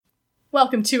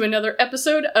Welcome to another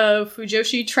episode of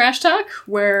Fujoshi Trash Talk,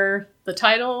 where the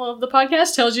title of the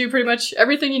podcast tells you pretty much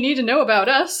everything you need to know about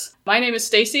us. My name is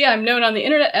Stacy. I'm known on the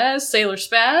internet as Sailor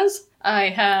Spaz. I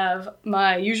have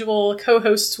my usual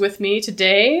co-hosts with me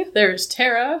today. There's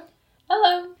Tara.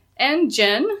 Hello. And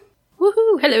Jen.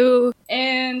 Woohoo, hello.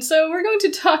 And so we're going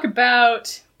to talk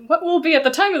about what will be, at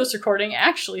the time of this recording,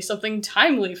 actually something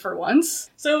timely for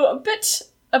once. So a bit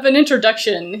of an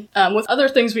introduction with other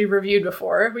things we've reviewed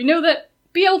before. We know that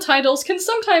BL titles can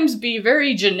sometimes be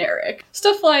very generic.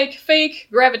 Stuff like fake,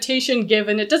 gravitation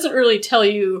given, it doesn't really tell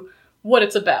you what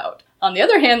it's about. On the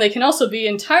other hand, they can also be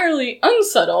entirely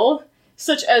unsubtle,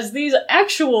 such as these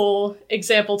actual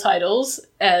example titles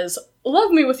as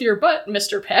Love Me With Your Butt,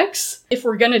 Mr. Pex, If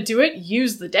We're Gonna Do It,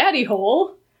 Use the Daddy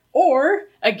Hole, or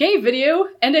A Gay Video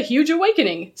and a Huge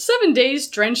Awakening, 7 Days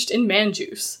Drenched in Man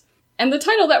Juice. And the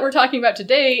title that we're talking about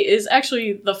today is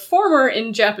actually the former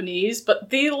in Japanese,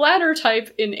 but the latter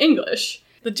type in English.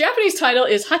 The Japanese title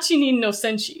is Hachinin no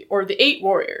Senshi, or The Eight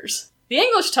Warriors. The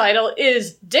English title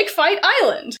is Dick Fight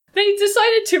Island. They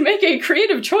decided to make a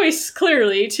creative choice,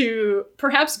 clearly, to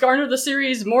perhaps garner the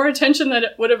series more attention than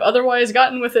it would have otherwise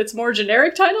gotten with its more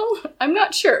generic title? I'm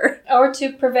not sure. Or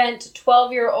to prevent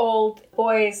 12-year-old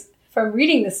boys from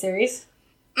reading the series.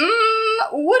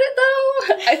 Would it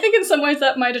though? I think in some ways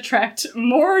that might attract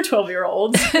more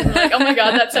 12-year-olds. Like, oh my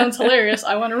god, that sounds hilarious,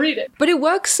 I want to read it. But it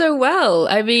works so well.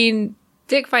 I mean,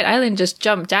 Dick Fight Island just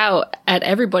jumped out at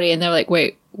everybody and they're like,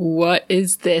 wait, what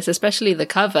is this? Especially the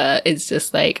cover is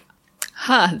just like,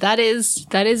 that is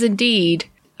indeed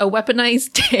a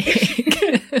weaponized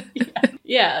dick.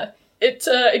 Yeah. It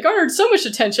garnered so much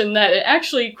attention that it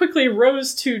actually quickly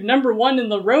rose to #1 in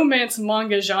the romance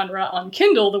manga genre on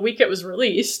Kindle the week it was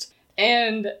released.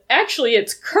 And actually,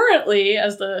 it's currently,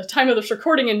 as the time of this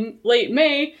recording in late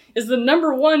May, is the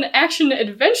 #1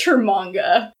 action-adventure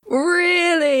manga.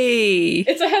 Really?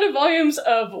 It's ahead of volumes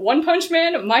of One Punch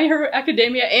Man, My Hero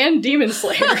Academia, and Demon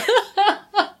Slayer.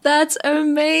 That's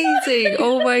amazing!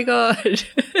 Oh my god.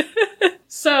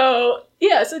 So,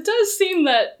 yes, it does seem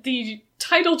that the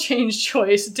title change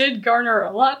choice did garner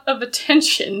a lot of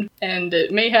attention, and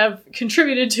it may have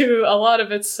contributed to a lot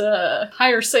of its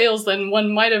higher sales than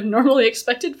one might have normally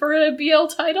expected for a BL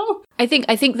title. I think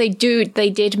they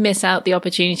did miss out the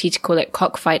opportunity to call it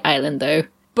Cockfight Island, though.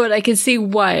 But I can see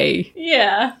why.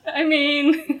 Yeah, I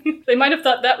mean, they might have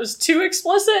thought that was too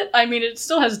explicit. I mean, it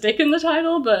still has dick in the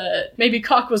title, but maybe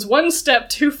cock was one step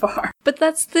too far. But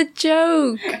that's the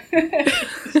joke!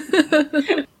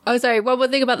 Oh, sorry, one more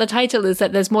thing about the title is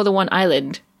that there's more than one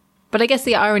island. But I guess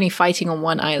they are only fighting on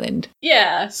one island.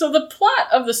 Yeah, so the plot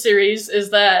of the series is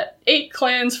that 8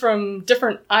 clans from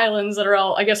different islands that are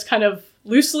all, I guess, kind of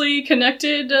loosely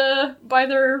connected by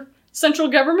their central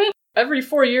government. Every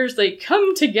 4 years they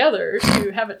come together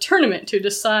to have a tournament to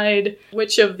decide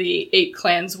which of the 8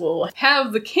 clans will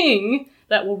have the king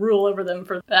that will rule over them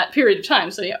for that period of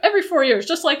time. So, every 4 years,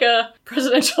 just like a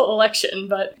presidential election,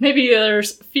 but maybe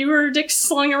there's fewer dicks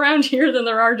slung around here than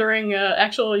there are during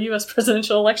actual US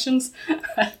presidential elections.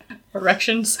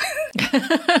 Erections.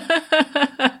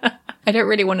 I don't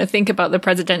really want to think about the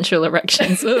presidential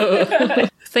erections.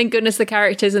 Thank goodness the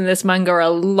characters in this manga are a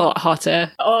lot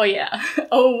hotter. Oh, yeah.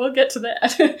 Oh, we'll get to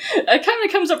that. It kind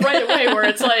of comes up right away where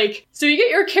it's like, so you get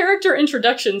your character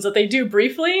introductions that they do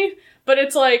briefly, but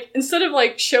it's like, instead of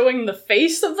like showing the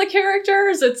face of the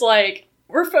characters, it's like,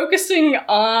 we're focusing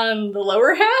on the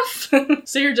lower half.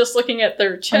 So you're just looking at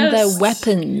their chests. And their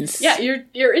weapons. Yeah,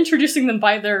 you're introducing them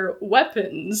by their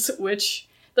weapons, which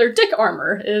their dick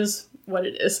armor is what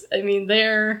it is. I mean,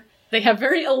 they have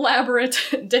very elaborate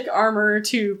dick armor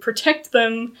to protect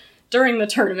them during the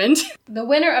tournament. The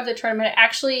winner of the tournament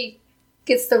actually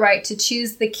gets the right to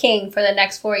choose the king for the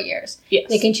next 4 years. Yes.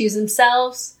 They can choose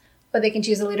themselves, or they can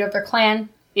choose the leader of their clan.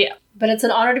 Yeah. But it's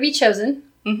an honor to be chosen.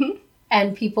 Mm-hmm.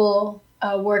 And people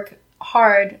work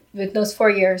hard with those 4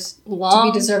 years to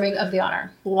be deserving of the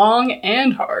honor. Long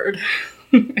and hard.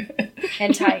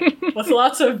 And tight. With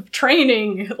lots of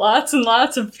training. Lots and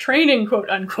lots of training, quote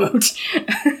unquote.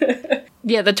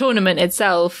 Yeah, the tournament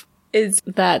itself is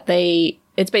that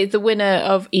it's the winner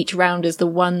of each round is the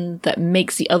one that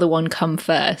makes the other one come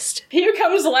first. He who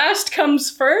comes last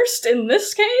comes first in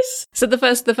this case? So the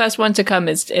first one to come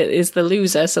is the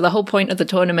loser. So the whole point of the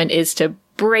tournament is to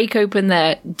break open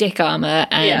their dick armor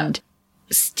and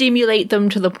stimulate them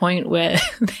to the point where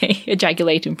they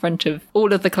ejaculate in front of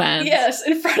all of the clans. Yes,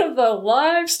 in front of the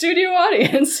live studio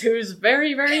audience who's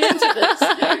very, very into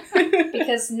this.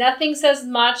 Because nothing says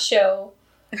macho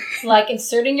like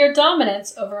inserting your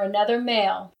dominance over another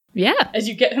male. Yeah. As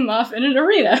you get him off in an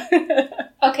arena.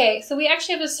 Okay, so we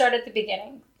actually have to start at the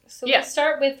beginning. So we'll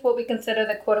start with what we consider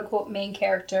the quote-unquote main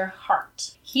character,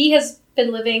 Hart. He has been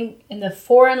living in the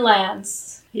foreign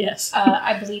lands. Yes.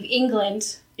 I believe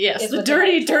England. Yes, the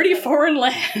dirty foreign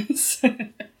lands.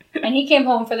 And he came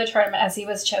home for the tournament as he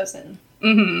was chosen.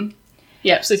 Mm-hmm.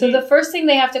 Yeah, so the first thing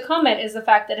they have to comment is the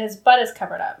fact that his butt is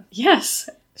covered up. Yes,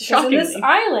 shockingly. Because in this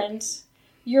island,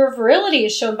 your virility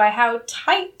is shown by how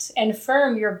tight and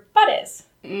firm your butt is.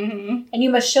 Mm-hmm. And you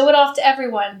must show it off to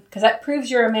everyone, because that proves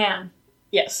you're a man.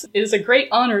 Yes, it is a great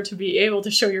honor to be able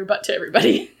to show your butt to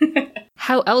everybody.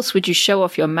 How else would you show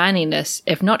off your manliness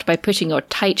if not by putting your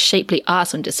tight, shapely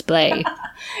ass on display?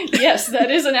 Yes,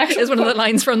 that is an actual It's one of the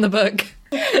lines from the book.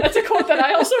 That's a quote that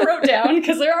I also wrote down,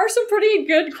 because there are some pretty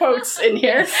good quotes in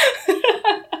here.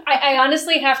 I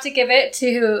honestly have to give it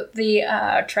to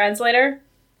the translator.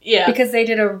 Yeah. Because they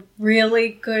did a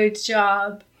really good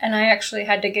job, and I actually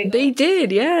had to giggle. They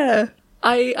did, yeah.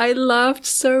 I laughed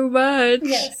so much.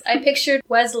 Yes, I pictured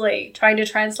Wesley trying to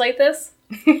translate this.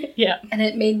 Yeah. And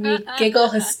it made me giggle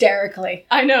hysterically.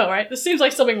 I know, right? This seems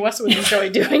like something Wes would enjoy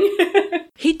doing.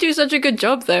 He'd do such a good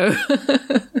job, though.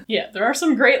 Yeah, there are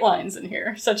some great lines in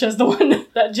here, such as the one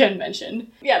that Jen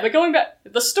mentioned. Yeah, but going back,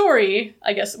 the story,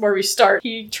 I guess, where we start,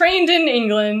 he trained in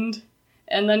England,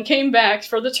 and then came back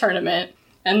for the tournament,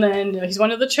 and then he's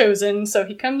one of the chosen, so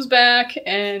he comes back,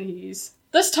 and he's...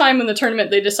 This time in the tournament,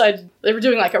 they decided they were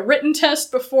doing like a written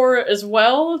test before as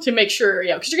well to make sure,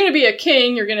 because you're going to be a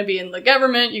king, you're going to be in the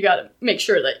government, you got to make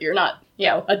sure that you're not,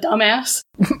 a dumbass.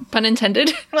 Pun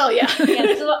intended. Well, yeah. Yeah,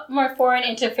 there's a lot more foreign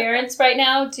interference right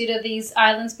now due to these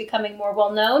islands becoming more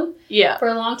well-known. Yeah. For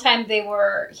a long time, they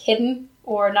were hidden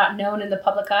or not known in the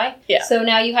public eye. Yeah. So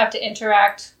now you have to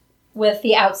interact with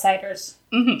the outsiders.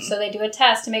 Mm-hmm. So they do a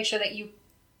test to make sure that you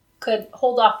could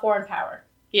hold off foreign power.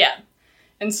 Yeah.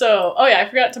 And so, I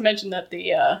forgot to mention that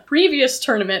the previous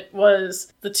tournament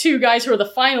was the two guys who were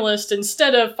the finalists,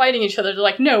 instead of fighting each other, they're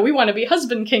like, no, we want to be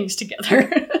husband kings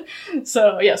together.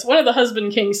 So, yes, one of the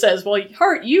husband kings says, well,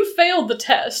 Hart, you failed the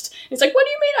test. And it's like, what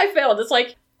do you mean I failed? It's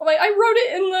like, I wrote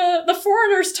it in the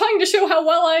foreigner's tongue to show how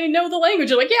well I know the language.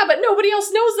 They're like, yeah, but nobody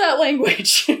else knows that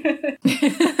language.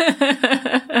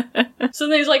 So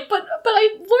then he's like, but I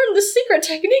learned the secret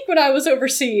technique when I was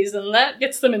overseas, and that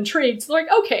gets them intrigued. So they're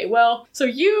like, okay, well, so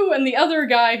you and the other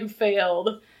guy who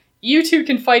failed, you two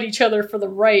can fight each other for the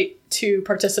right to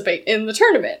participate in the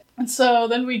tournament. And so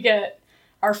then we get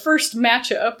our first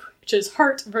matchup, which is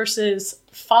Hart versus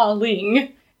Fa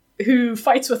Ling, who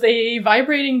fights with a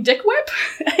vibrating dick whip,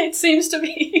 it seems to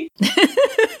be.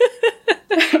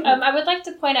 I would like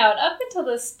to point out, up until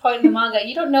this point in the manga,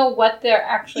 you don't know what they're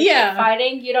actually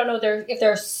fighting. You don't know if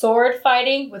they're sword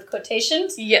fighting with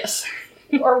quotations. Yes.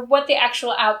 Or what the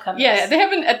actual outcome is. Yeah,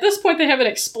 at this point they haven't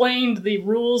explained the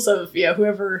rules of,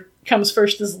 whoever comes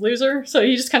first is the loser. So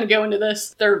you just kind of go into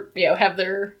this, they're, have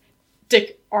their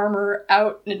dick armor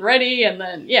out and ready, and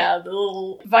then, the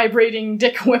little vibrating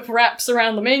dick whip wraps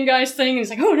around the main guy's thing, and he's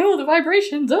like, oh no, the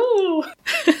vibrations, oh!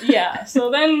 Yeah,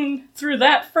 so then through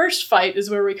that first fight is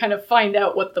where we kind of find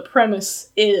out what the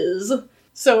premise is.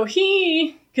 So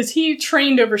because he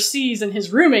trained overseas, and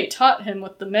his roommate taught him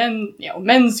what the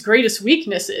men's greatest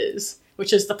weakness is,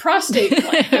 which is the prostate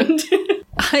gland.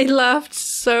 I laughed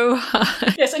so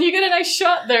hard. Yes, and you get a nice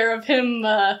shot there of him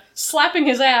slapping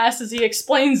his ass as he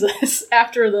explains this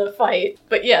after the fight.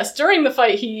 But yes, during the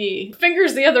fight, he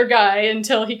fingers the other guy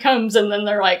until he comes, and then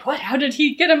they're like, what? How did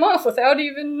he get him off without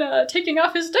even taking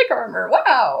off his dick armor?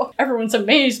 Wow! Everyone's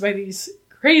amazed by these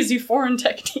crazy foreign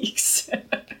techniques.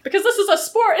 Because this is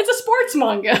it's a sports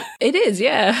manga. It is,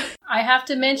 yeah. I have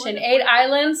to mention 8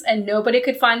 islands, and nobody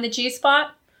could find the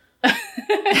G-spot.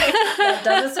 That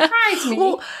doesn't surprise me.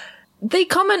 Well, they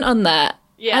comment on that.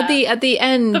 Yeah. At the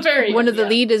end, one of the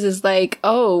leaders is like,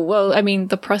 oh, well, I mean,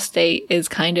 the prostate is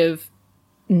kind of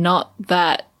not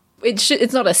that...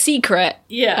 It's not a secret.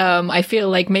 Yeah. I feel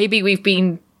like maybe we've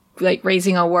been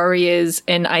raising our warriors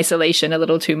in isolation a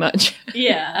little too much.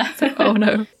 Yeah. Oh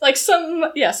no. Some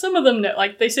of them know.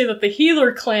 They say that the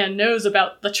healer clan knows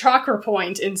about the chakra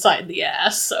point inside the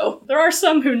ass, so there are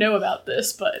some who know about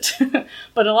this, but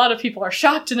a lot of people are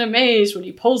shocked and amazed when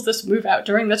he pulls this move out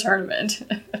during the tournament.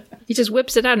 He just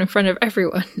whips it out in front of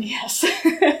everyone. Yes.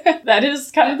 That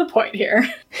is kind of the point here.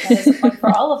 That is the point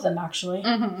for all of them, actually.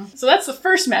 Mm-hmm. So that's the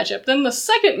first matchup. Then the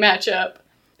second matchup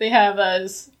they have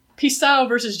as Pisao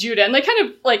versus Judah, and they kind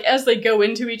of, as they go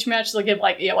into each match, they'll give,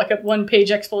 a one-page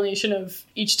explanation of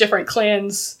each different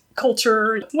clan's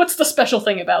culture. What's the special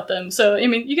thing about them? So,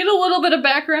 you get a little bit of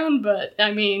background, but,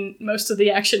 most of the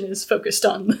action is focused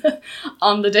on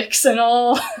the dicks and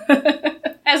all,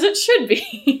 as it should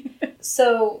be.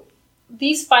 So,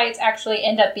 these fights actually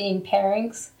end up being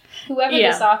pairings. whoever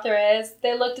this author is,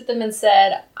 they looked at them and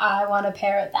said, I want to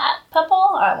pair that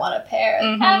couple. I want to pair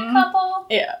that couple.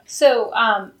 Yeah.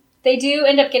 So they do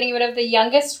end up getting rid of the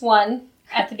youngest one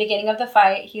at the beginning of the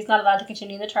fight. He's not allowed to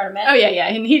continue the tournament. Oh, yeah.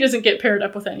 And he doesn't get paired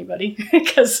up with anybody.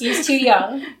 Because he's too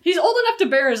young. He's old enough to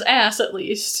bear his ass, at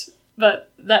least.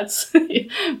 But that's...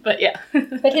 but yeah.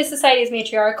 But his society is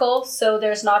matriarchal, so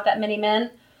there's not that many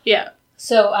men. Yeah.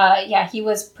 So, he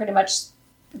was pretty much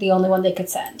the only one they could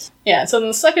send. Yeah, so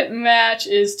the second match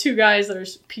is two guys.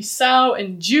 There's Pisao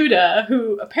and Judah,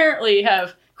 who apparently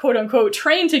have, quote-unquote,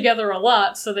 trained together a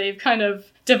lot, so they've kind of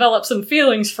developed some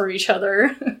feelings for each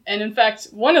other. And in fact,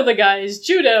 one of the guys,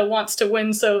 Judah, wants to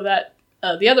win so that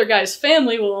the other guy's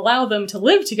family will allow them to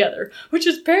live together, which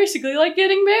is basically like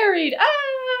getting married.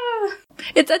 Ah!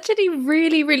 It's actually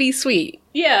really, really sweet.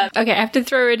 Yeah. Okay, I have to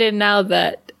throw it in now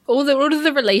that all of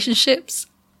the relationships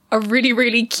are really,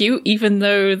 really cute, even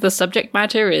though the subject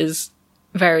matter is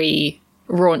very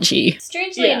raunchy.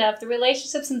 Strangely enough, the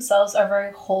relationships themselves are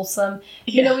very wholesome.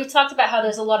 You know, we've talked about how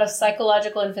there's a lot of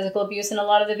psychological and physical abuse in a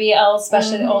lot of the BL,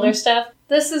 especially the older stuff.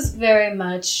 This is very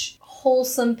much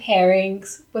wholesome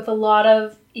pairings with a lot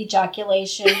of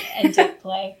ejaculation and dick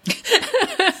play.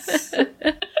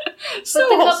 But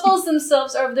the couples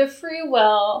themselves are of their free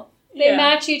will. They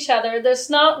match each other. There's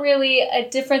not really a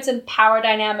difference in power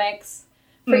dynamics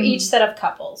for each set of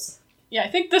couples. Yeah, I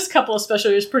think this couple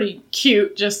especially was pretty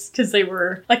cute just because they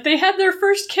were, like, they had their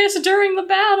first kiss during the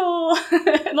battle.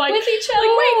 And like, with each other.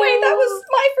 Like, wait, that was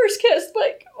my first kiss.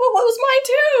 Like, well, that was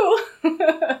mine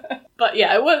too. But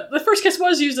yeah, the first kiss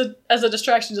was used as a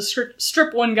distraction to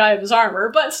strip one guy of his armor,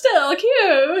 but still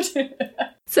cute.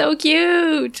 So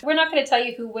cute. We're not going to tell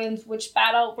you who wins which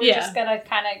battle. We're just going to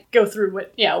kind of go through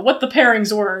what the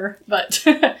pairings were. But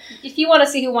if you want to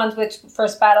see who won which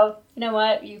first battle, you know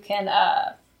what? You can...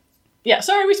 Yeah,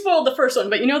 sorry we spoiled the first one,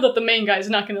 but you know that the main guy is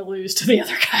not going to lose to the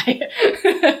other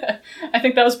guy. I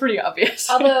think that was pretty obvious.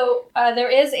 Although, there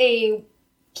is a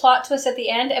plot twist at the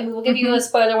end, and we will give you a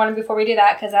spoiler warning before we do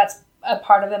that, because that's a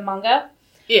part of the manga.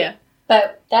 Yeah.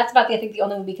 But that's about, I think, the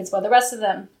only one we can spoil. The rest of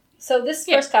them. So this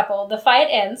first couple, the fight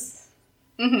ends.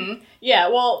 Mm-hmm. Yeah,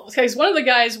 well, because one of the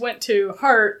guys went to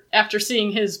Hart after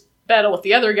seeing his battle with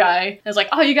the other guy, and was like,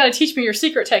 oh, you gotta teach me your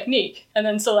secret technique. And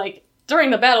then so, like,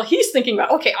 during the battle, he's thinking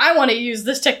about, okay, I want to use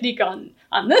this technique on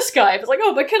this guy. But it's like,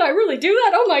 oh, but can I really do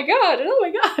that? Oh my god, and oh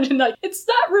my god. And like, it's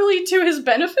not really to his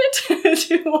benefit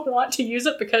to want to use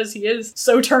it because he is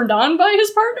so turned on by his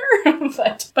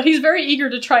partner. but he's very eager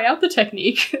to try out the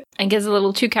technique. And gets a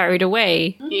little too carried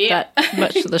away, that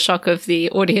much to the shock of the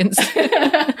audience.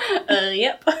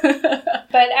 Yep.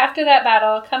 But after that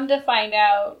battle, come to find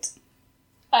out,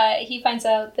 he finds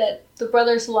out that the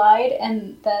brothers lied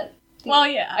and that... Well,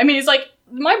 yeah. I mean, it's like,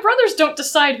 my brothers don't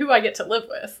decide who I get to live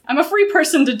with. I'm a free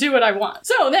person to do what I want.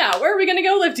 So now, where are we gonna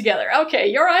go live together? Okay,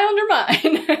 your island or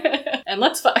mine? And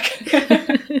let's fuck.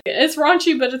 It's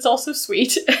raunchy, but it's also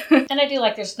sweet. And I do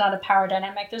like there's not a power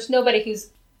dynamic. There's nobody who's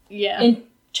in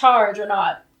charge or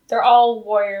not. They're all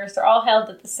warriors. They're all held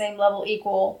at the same level,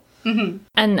 equal. Mm-hmm.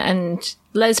 And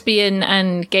lesbian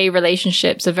and gay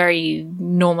relationships are very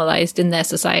normalized in their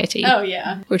society. Oh,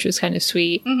 yeah. Which was kind of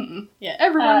sweet. Mm-hmm. Yeah,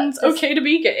 everyone's okay to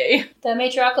be gay. The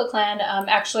matriarchal clan,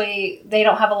 actually, they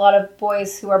don't have a lot of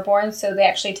boys who are born, so they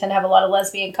actually tend to have a lot of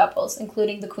lesbian couples,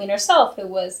 including the queen herself,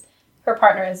 her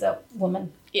partner is a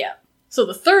woman. Yeah. So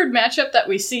the third matchup that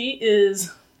we see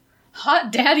is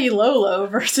Hot Daddy Lolo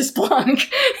versus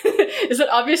Blanc. Is it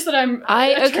obvious that I'm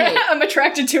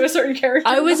attracted to a certain character?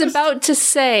 I was about to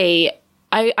say,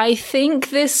 I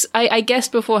think this, I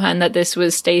guessed beforehand that this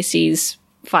was Stacy's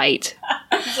fight.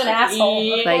 He's an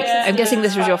asshole. Like, I'm guessing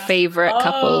this was your favorite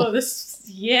couple. This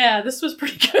was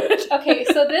pretty good. Okay,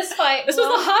 so this fight... This was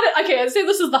the hottest... Okay, I'd say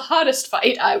this is the hottest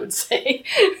fight, I would say.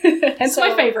 It's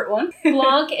my favorite one.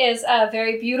 Blanc is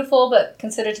very beautiful, but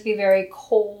considered to be very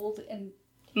cold and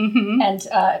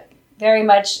very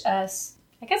much, I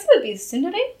guess it would be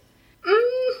tsundere?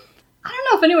 I don't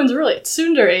know if anyone's really a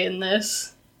tsundere in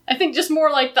this. I think just more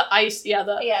like the ice,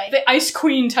 the ice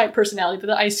queen type personality, but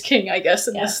the ice king, I guess,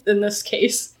 in this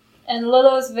case. And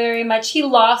Lolo's very much, he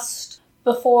lost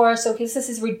before, so this is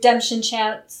his redemption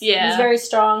chance. Yeah. He's very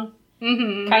strong.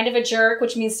 Mm-hmm. Kind of a jerk,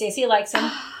 which means Stacy likes him.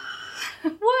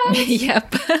 What?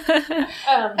 Yep.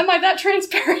 Am I that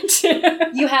transparent?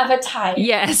 You have a type.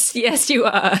 Yes, you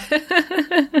are.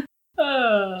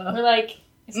 We're like,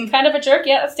 is he kind of a jerk?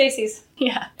 Yeah, that's Stacy's.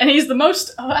 Yeah, and he's the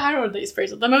most, I don't know these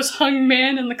phrases, the most hung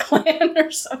man in the clan or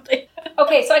something.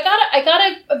 Okay, so I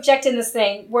gotta object in this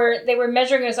thing where they were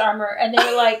measuring his armor and they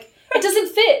were like, it doesn't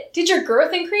fit. Did your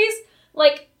girth increase?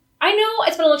 Like, I know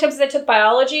it's been a long time since I took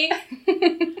biology.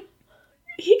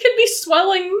 he could be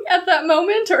swelling at that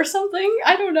moment or something.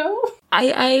 I don't know.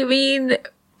 I mean,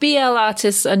 BL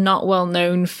artists are not well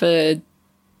known for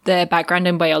their background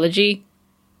in biology.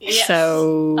 Yes.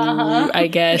 So I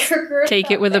guess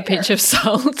take it with a pinch of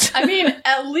salt. I mean,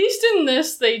 at least in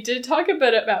this, they did talk a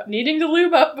bit about needing to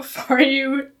lube up before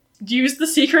you use the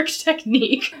secret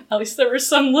technique. At least there was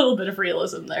some little bit of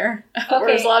realism there. Okay.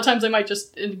 Whereas a lot of times I might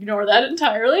just ignore that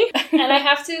entirely. And I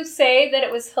have to say that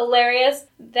it was hilarious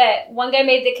that one guy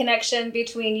made the connection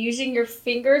between using your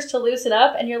fingers to loosen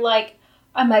up, and you're like,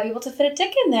 I might be able to fit a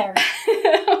dick in there.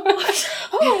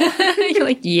 You're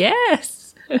like,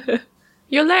 yes.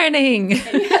 You're learning.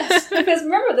 Yes. Because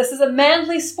remember, this is a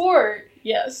manly sport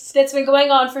Yes. that's been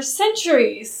going on for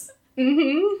centuries.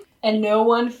 Mm-hmm. And no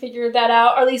one figured that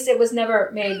out, or at least it was never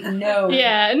made known.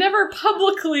 Yeah, it never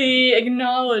publicly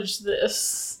acknowledged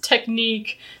this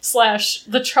technique /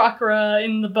 the chakra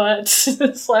in the butt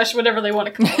 / whatever they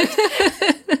want to call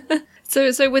it.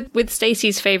 So with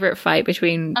Stacy's favorite fight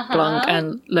between Blanc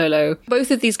and Lolo, both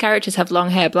of these characters have long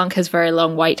hair. Blanc has very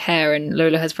long white hair and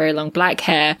Lolo has very long black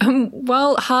hair.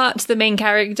 While Hart, the main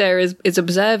character, is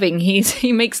observing,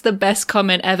 he makes the best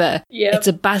comment ever. Yep. It's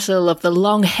a battle of the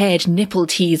long-haired nipple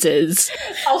teasers.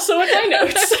 Also in my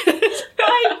notes.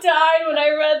 I died when I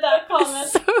read that comment.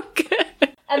 So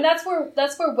good. And that's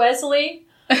where Wesley,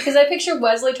 because I picture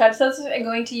Wesley trying to say something and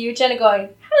going to you, Jen, and going,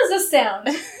 how does this sound?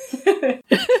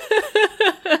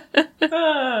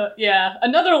 Yeah,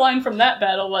 another line from that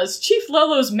battle was, Chief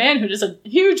Lolo's manhood is a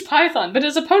huge python, but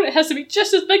his opponent has to be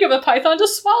just as big of a python to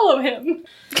swallow him.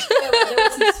 There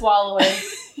was some swallowing.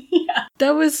 Yeah.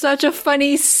 That was such a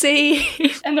funny scene.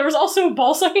 And there was also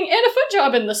ball sucking and a foot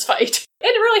job in this fight. It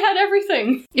really had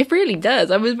everything. It really does.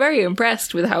 I was very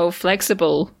impressed with how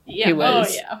flexible he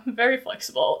was. Oh yeah, very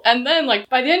flexible. And then,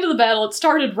 by the end of the battle, it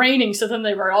started raining, so then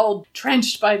they were all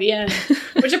drenched by the end.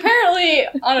 Which apparently,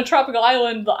 on a tropical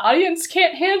island, the audience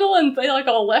can't handle, and they,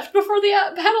 all left before the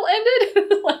battle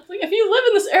ended. If you live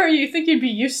in this area, you think you'd be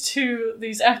used to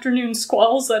these afternoon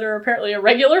squalls that are apparently a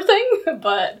regular thing,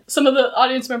 but some of the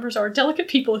audience members are delicate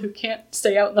people who can't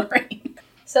stay out in the rain.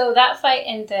 So that fight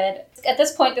ended. At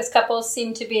this point, this couple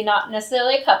seemed to be not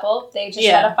necessarily a couple. They just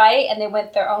had a fight, and they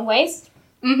went their own ways.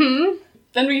 Mm-hmm.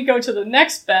 Then we go to the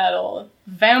next battle.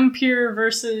 Vampire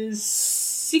versus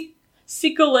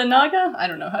Sikolenaga? I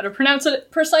don't know how to pronounce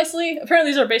it precisely.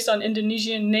 Apparently these are based on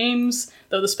Indonesian names,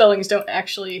 though the spellings don't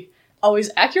actually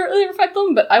always accurately reflect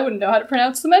them, but I wouldn't know how to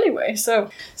pronounce them anyway. So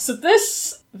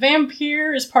this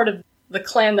vampire is part of the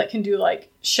clan that can do,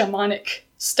 shamanic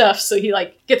stuff, so he,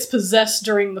 gets possessed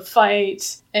during the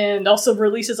fight, and also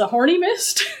releases a horny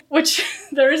mist, which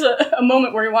there is a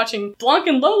moment where you're watching Blanc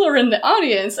and Lola in the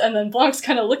audience, and then Blanc's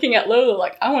kind of looking at Lola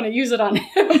like, I want to use it on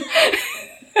him.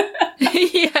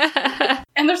 Yeah.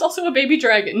 And there's also a baby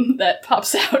dragon that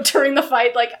pops out during the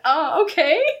fight,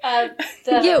 okay. Where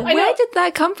did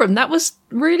that come from? That was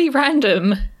really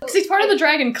random. Because he's part of the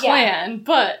dragon clan,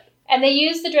 but... And they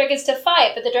used the dragons to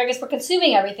fight, but the dragons were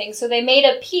consuming everything, so they made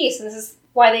a peace, and this is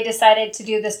why they decided to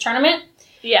do this tournament.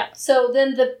 Yeah. So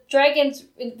then the dragons,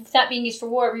 not being used for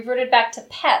war, reverted back to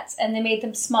pets, and they made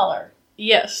them smaller.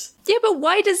 Yes. Yeah, but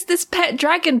why does this pet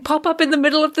dragon pop up in the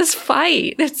middle of this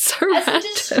fight? It's so random. As a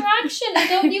distraction.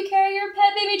 Don't you carry your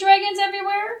pet baby dragons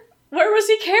everywhere? Where was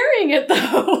he carrying it,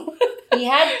 though? He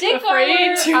had dick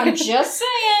armor. I'm just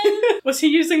saying. Was he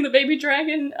using the baby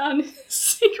dragon on his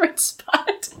secret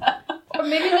spot? Or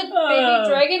maybe the baby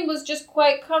dragon was just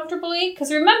quite comfortably...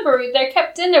 Because remember, they're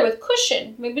kept in there with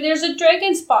cushion. Maybe there's a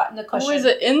dragon spot in the cushion. Or is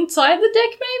it inside the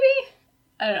dick, maybe?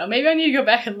 I don't know. Maybe I need to go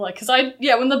back and look. Because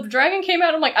when the dragon came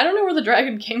out, I'm like, I don't know where the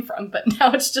dragon came from. But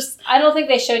now it's just... I don't think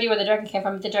they showed you where the dragon came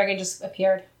from. The dragon just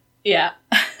appeared. Yeah.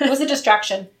 It was a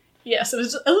distraction. Yes, it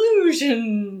was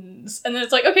illusions. And then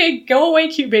it's like, okay, go away,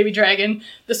 cute baby dragon.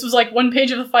 This was one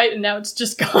page of the fight, and now it's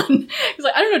just gone. It's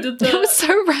I don't know, That was so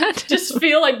random. just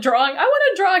feel like drawing, I want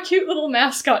to draw a cute little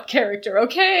mascot character,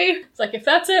 okay? It's if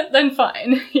that's it, then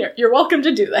fine. You're welcome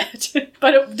to do that.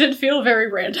 But it did feel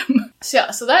very random.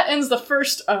 So that ends the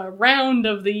first round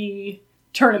of the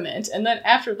tournament. And then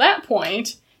after that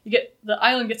point, the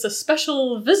island gets a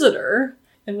special visitor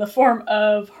in the form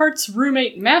of Hart's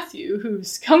roommate Matthew,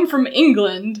 who's come from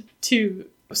England to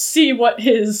see what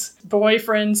his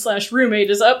boyfriend /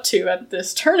 roommate is up to at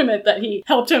this tournament that he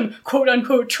helped him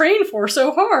quote-unquote train for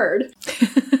so hard.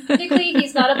 Technically,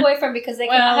 he's not a boyfriend because they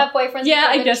cannot have boyfriends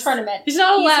in the tournament. He's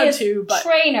not allowed to, but...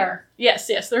 trainer. Yes,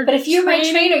 they're But if you're my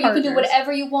trainer, partners. you can do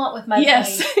whatever you want with my money.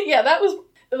 Yes, yeah, that was...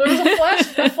 There was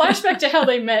a flashback to how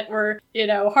they met where,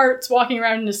 Hart's walking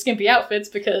around in his skimpy outfits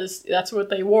because that's what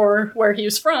they wore where he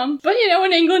was from. But,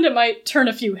 in England it might turn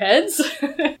a few heads.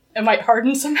 It might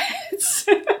harden some heads.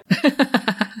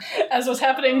 As was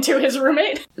happening to his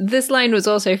roommate. This line was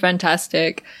also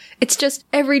fantastic. It's just,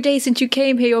 every day since you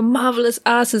came here, your marvelous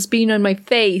ass has been on my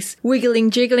face.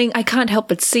 Wiggling, jiggling, I can't help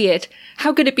but see it.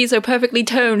 How could it be so perfectly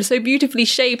toned, so beautifully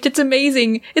shaped? It's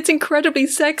amazing. It's incredibly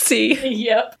sexy.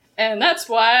 Yep. And that's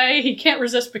why he can't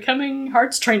resist becoming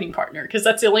Hart's training partner, because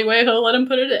that's the only way he'll let him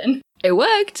put it in. It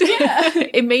worked. Yeah.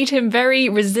 It made him very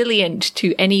resilient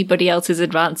to anybody else's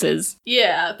advances.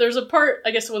 Yeah, there's a part,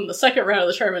 I guess, when the second round of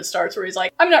the tournament starts where he's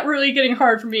like, I'm not really getting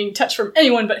hard from being touched from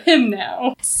anyone but him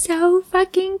now. So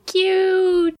fucking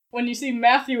cute. When you see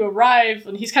Matthew arrive,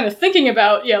 and he's kind of thinking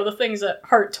about, the things that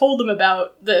Hart told him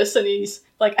about this, and he's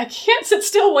like, I can't sit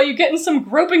still while you get in some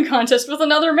groping contest with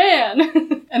another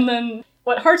man. And then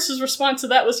what Hart's response to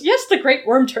that was, yes, the Great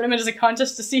Worm Tournament is a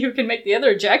contest to see who can make the other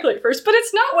ejaculate first, but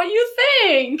it's not what you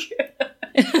think!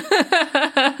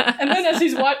 And then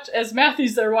as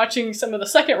Matthew's there watching some of the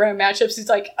second round matchups, he's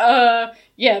like,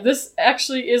 this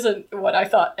actually isn't what I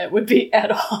thought it would be at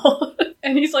all.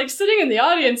 And he's like sitting in the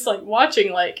audience, like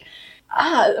watching, like,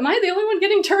 am I the only one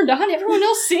getting turned on? Everyone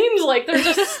else seems like they're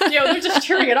just, they're just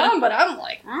cheering it on, but I'm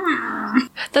like,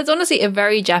 That's honestly a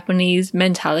very Japanese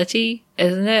mentality,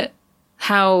 isn't it?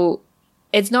 How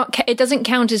it doesn't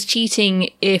count as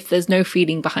cheating if there's no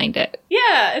feeling behind it.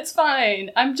 Yeah, it's fine.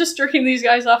 I'm just jerking these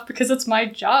guys off because it's my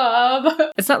job.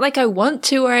 It's not like I want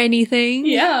to or anything.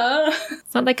 Yeah.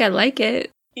 It's not like I like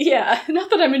it. Yeah, not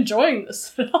that I'm enjoying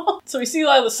this at all. So we see a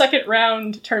lot of the second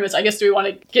round tournaments. I guess, do we want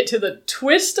to get to the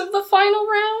twist of the final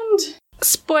round?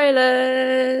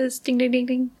 Spoilers! Ding, ding, ding,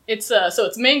 ding. It's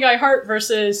main guy Hart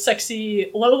versus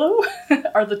sexy Lolo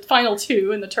are the final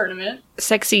two in the tournament.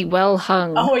 Sexy, well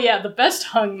hung. Oh yeah, the best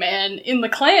hung man in the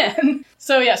clan.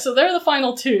 So they're the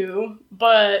final two,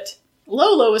 but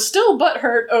Lolo is still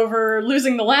butthurt over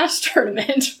losing the last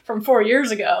tournament from 4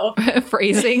 years ago.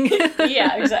 Phrasing.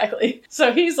 Yeah, exactly.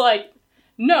 So he's like,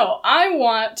 no, I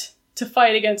want to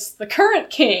fight against the current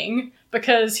king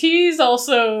because he's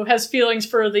also has feelings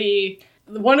for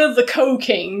one of the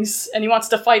co-kings, and he wants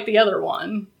to fight the other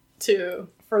one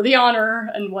for the honor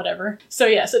and whatever. So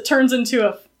yes, it turns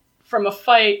into from a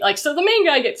fight, so the main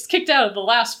guy gets kicked out of the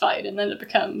last fight, and then it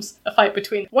becomes a fight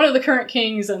between one of the current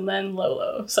kings and then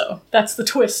Lolo. So that's the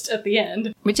twist at the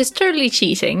end. Which is totally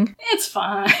cheating. It's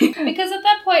fine. Because at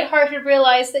that point, Hart had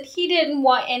realized that he didn't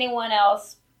want anyone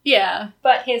else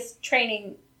but his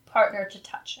training partner to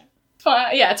touch him.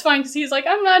 Fine. Yeah, it's fine because he's like,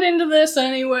 I'm not into this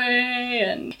anyway,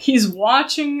 and he's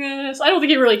watching this. I don't think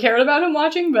he really cared about him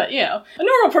watching, but, a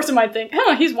normal person might think,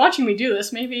 he's watching me do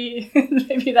this. Maybe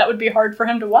that would be hard for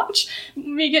him to watch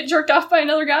me get jerked off by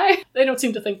another guy. They don't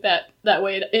seem to think that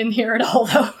way in here at all,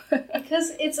 though.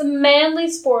 Because it's a manly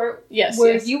sport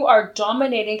where you are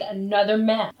dominating another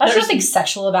man. There's nothing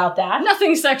sexual about that.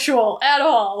 Nothing sexual at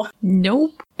all.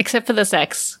 Nope. Except for the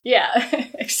sex. Yeah,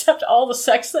 except all the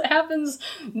sex that happens,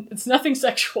 it's nothing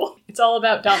sexual. It's all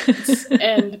about dominance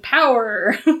and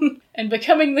power and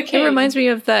becoming the king. It reminds me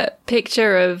of that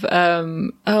picture of,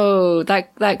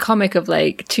 that comic of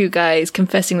like two guys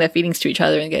confessing their feelings to each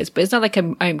other and goes, but it's not like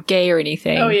I'm gay or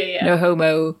anything. Oh, yeah. No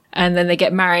homo. And then they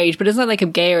get married, but it's not like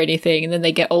I'm gay or anything. And then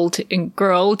they get old and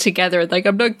grow old together. Like,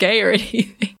 I'm not gay or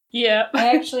anything. Yeah.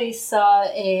 I actually saw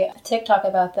a TikTok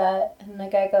about that, and the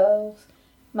guy goes,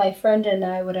 my friend and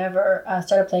I,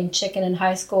 started playing chicken in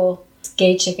high school. It's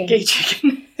gay chicken. Gay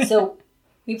chicken. So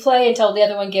we play until the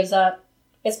other one gives up.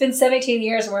 It's been 17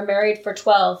 years and we're married for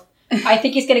 12. I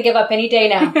think he's going to give up any day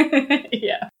now.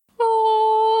 Yeah.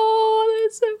 Oh,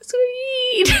 that's so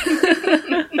sweet.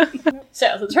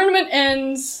 So the tournament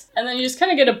ends, and then you just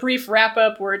kind of get a brief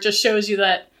wrap-up where it just shows you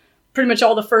that pretty much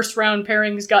all the first round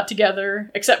pairings got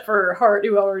together, except for Hart,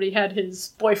 who already had his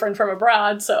boyfriend from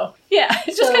abroad. So, yeah,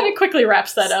 it just kind of quickly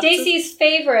wraps that up. Stacy's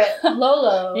favorite,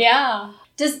 Lolo,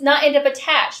 does not end up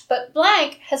attached, but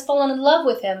Blank has fallen in love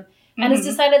with him and has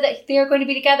decided that they are going to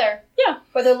be together. Yeah.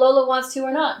 Whether Lolo wants to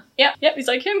or not. Yep. He's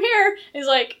like, him here. He's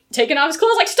like, taking off his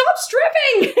clothes, like, stop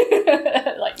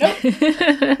stripping! Like,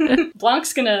 nope.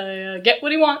 Blanc's gonna get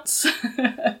what he wants.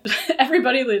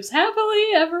 Everybody lives happily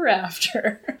ever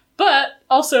after. But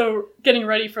also getting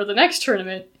ready for the next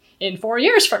tournament in 4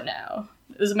 years from now.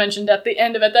 It was mentioned at the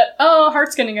end of it that,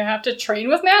 Hart's going to have to train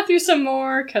with Matthew some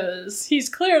more, because he's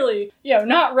clearly,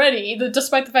 not ready,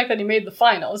 despite the fact that he made the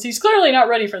finals. He's clearly not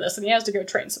ready for this, and he has to go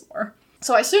train some more.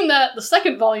 So I assume that the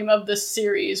second volume of this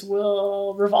series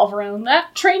will revolve around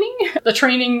that training, the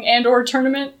training and/or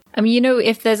tournament. I mean,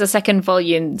 if there's a second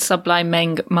volume, Sublime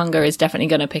Manga is definitely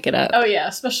going to pick it up. Oh yeah,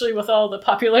 especially with all the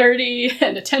popularity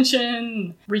and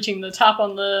attention, reaching the top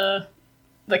on the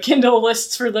the Kindle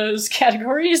lists for those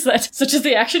categories, that such as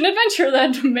the action adventure,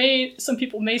 that some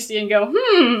people may see and go,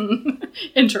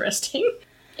 interesting.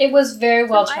 It was very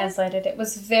well translated. It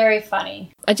was very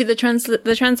funny. I did the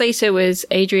translator was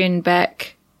Adrian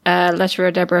Beck,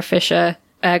 letterer Deborah Fisher,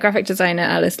 graphic designer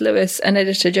Alice Lewis, and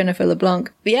editor Jennifer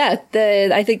LeBlanc. But yeah,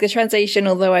 I think the translation,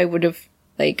 although I would have,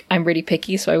 I'm really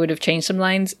picky, so I would have changed some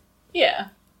lines. Yeah.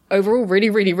 Overall, really,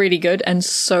 really, really good and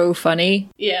so funny.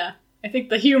 Yeah. I think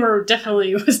the humor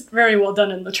definitely was very well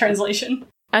done in the translation.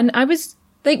 And I was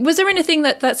was there anything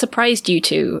that surprised you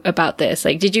two about this?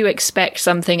 Did you expect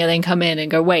something and then come in and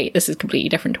go, wait, this is completely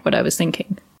different to what I was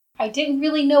thinking? I didn't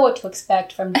really know what to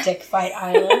expect from Dick Fight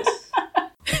Island.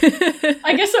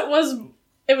 I guess it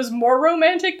was more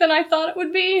romantic than I thought it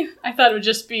would be. I thought it would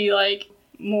just be,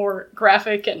 more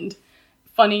graphic and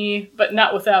funny, but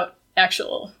not without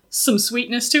some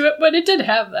sweetness to it. But it did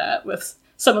have that with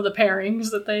some of the pairings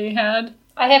that they had.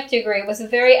 I have to agree. It was a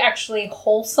very actually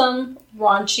wholesome,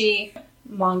 raunchy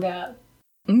manga.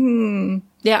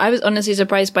 Yeah, I was honestly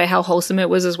surprised by how wholesome it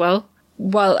was as well.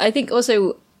 Well, I think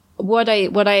also what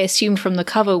I assumed from the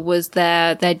cover was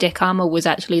their dick armor was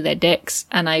actually their dicks,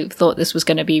 and I thought this was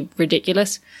going to be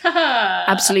ridiculous.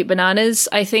 Absolute bananas,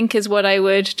 I think, is what I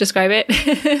would describe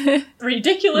it.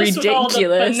 Ridiculous with all the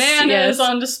bananas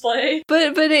on display.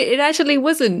 But it actually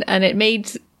wasn't, and it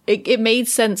made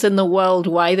sense in the world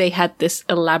why they had this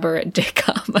elaborate dick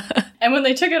armor. And when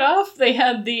they took it off, they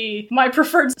had my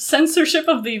preferred censorship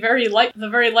of the very light,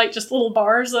 just little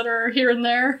bars that are here and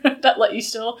there that let you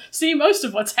still see most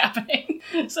of what's happening.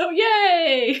 So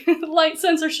yay! Light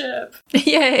censorship.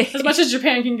 Yay! As much as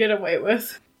Japan can get away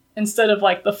with. Instead of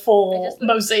the full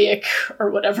mosaic or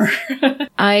whatever.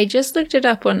 I just looked it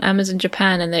up on Amazon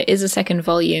Japan and there is a second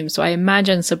volume, so I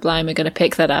imagine Sublime are going to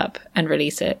pick that up and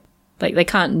release it. They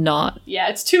can't not. Yeah,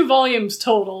 it's 2 volumes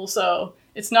total, so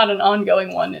it's not an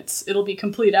ongoing one. It'll be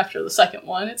complete after the second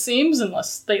one, it seems,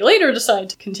 unless they later decide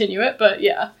to continue it. But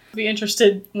yeah, I'd be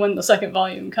interested when the second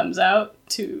volume comes out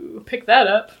to pick that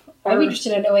up. I'm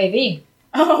interested in OAV.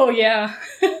 Oh, yeah.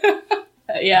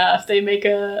 Yeah, if they make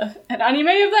an anime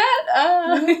of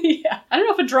that, yeah. I don't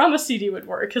know if a drama CD would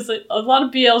work, because a lot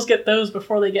of BLs get those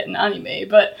before they get an anime,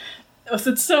 but with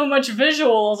it's so much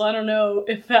visuals, I don't know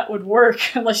if that would work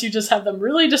unless you just have them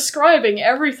really describing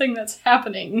everything that's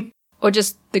happening. Or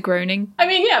just the groaning. I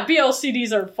mean, yeah, BL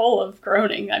CDs are full of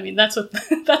groaning. I mean, that's what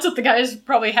the guys,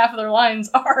 probably half of their lines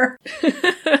are.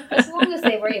 As long as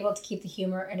they were able to keep the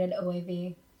humor in an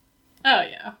OAV. Oh,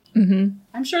 yeah. Mm-hmm.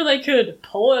 I'm sure they could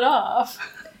pull it off.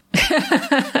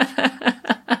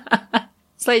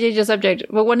 Slightly change the subject,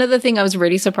 but one other thing I was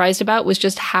really surprised about was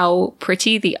just how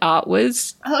pretty the art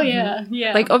was. Oh, yeah,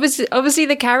 yeah. Obviously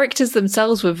the characters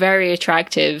themselves were very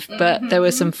attractive, but there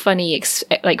were some funny,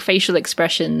 facial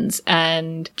expressions,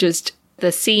 and just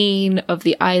the scene of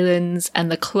the islands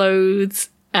and the clothes,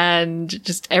 and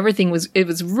just everything was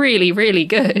really, really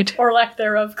good. Or lack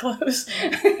thereof clothes.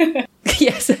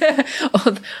 Yes.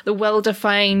 Or the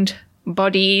well-defined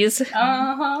bodies.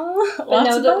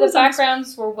 The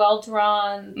backgrounds were well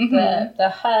drawn. Mm-hmm. The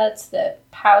huts, the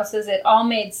houses, it all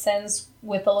made sense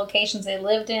with the locations they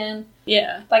lived in.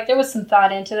 Yeah. There was some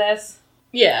thought into this.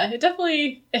 Yeah, it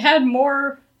had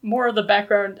more of the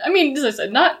background. I mean, as I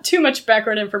said, not too much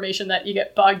background information that you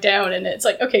get bogged down in. It's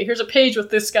okay, here's a page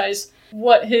with this guy's,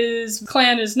 what his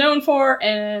clan is known for,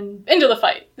 and into the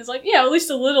fight. It's at least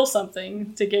a little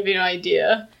something to give you an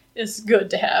idea is good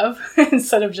to have,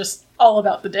 instead of just all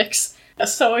about the dicks.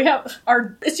 So we have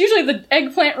it's usually the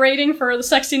eggplant rating for the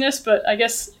sexiness, but I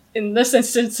guess in this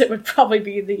instance it would probably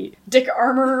be the dick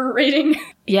armor rating.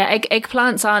 Yeah,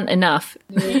 eggplants aren't enough.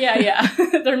 Yeah.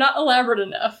 They're not elaborate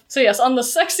enough. So yes, on the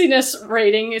sexiness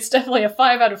rating, it's definitely a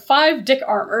 5 out of 5 dick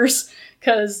armors,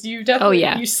 because you definitely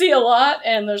you see a lot,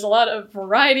 and there's a lot of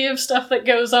variety of stuff that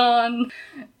goes on,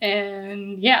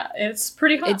 and yeah, it's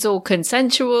pretty hot. It's all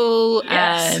consensual,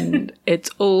 and it's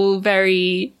all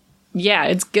very,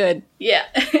 it's good. Yeah.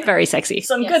 Very sexy.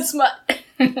 Some good smut.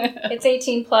 It's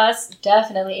 18 plus,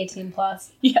 definitely 18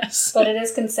 plus. Yes. But it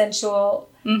is consensual.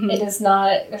 Mm-hmm. It is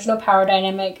not, there's no power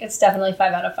dynamic. It's definitely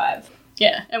 5 out of 5.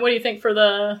 Yeah. And what do you think for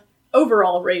the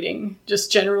overall rating?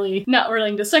 Just generally, not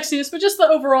relating to sexiness, but just the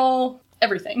overall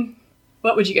everything.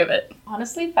 What would you give it?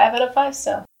 Honestly, 5 out of 5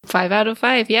 still. 5 out of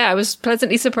 5, yeah. I was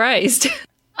pleasantly surprised.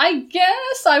 I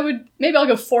guess I'll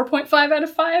go 4.5 out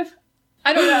of 5.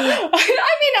 I don't know. I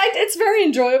mean, it's very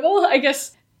enjoyable. I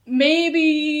guess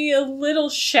maybe a little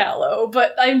shallow,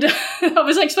 but I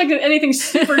wasn't expecting anything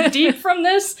super deep from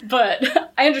this,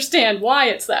 but I understand why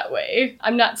it's that way.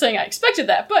 I'm not saying I expected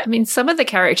that, but... I mean, some of the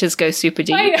characters go super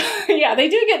deep. Yeah, they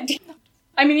do get deep.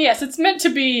 I mean, yes, it's meant to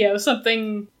be,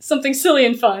 something silly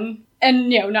and fun. And,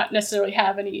 not necessarily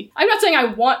have any... I'm not saying I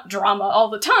want drama all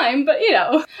the time, but,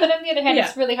 But on the other hand,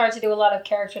 it's really hard to do a lot of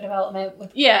character development with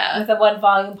Yeah. with a 1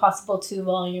 volume, possible 2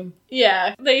 volume.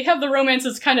 Yeah. They have the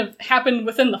romances kind of happen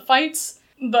within the fights,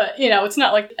 but, it's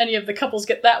not like any of the couples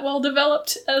get that well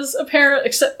developed as a pair,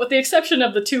 except with the exception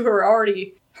of the 2 who are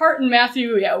already... Hart and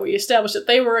Matthew, we established that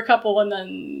they were a couple, and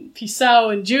then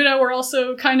Pisau and Juno were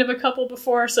also kind of a couple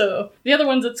before, so the other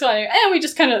ones, it's like,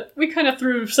 we kind of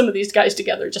threw some of these guys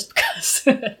together just because.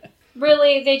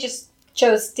 Really, they just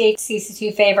chose Stacy's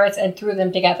 2 favorites and threw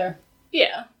them together.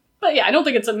 Yeah. But yeah, I don't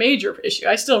think it's a major issue.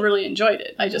 I still really enjoyed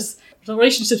it. The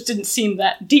relationships didn't seem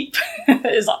that deep,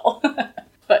 is all.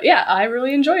 But yeah, I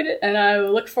really enjoyed it, and I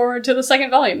look forward to the 2nd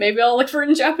volume. Maybe I'll look for it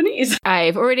in Japanese.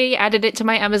 I've already added it to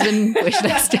my Amazon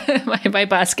wishlist, my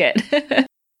basket.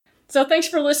 So thanks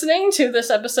for listening to this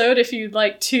episode. If you'd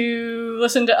like to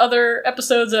listen to other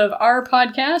episodes of our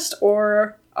podcast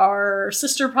or our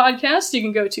sister podcast, you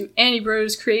can go to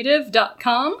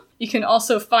AnnieBrosCreative.com. You can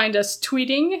also find us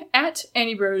tweeting at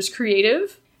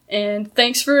AnnieBrosCreative. And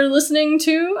thanks for listening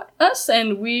to us,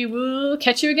 and we will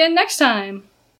catch you again next time.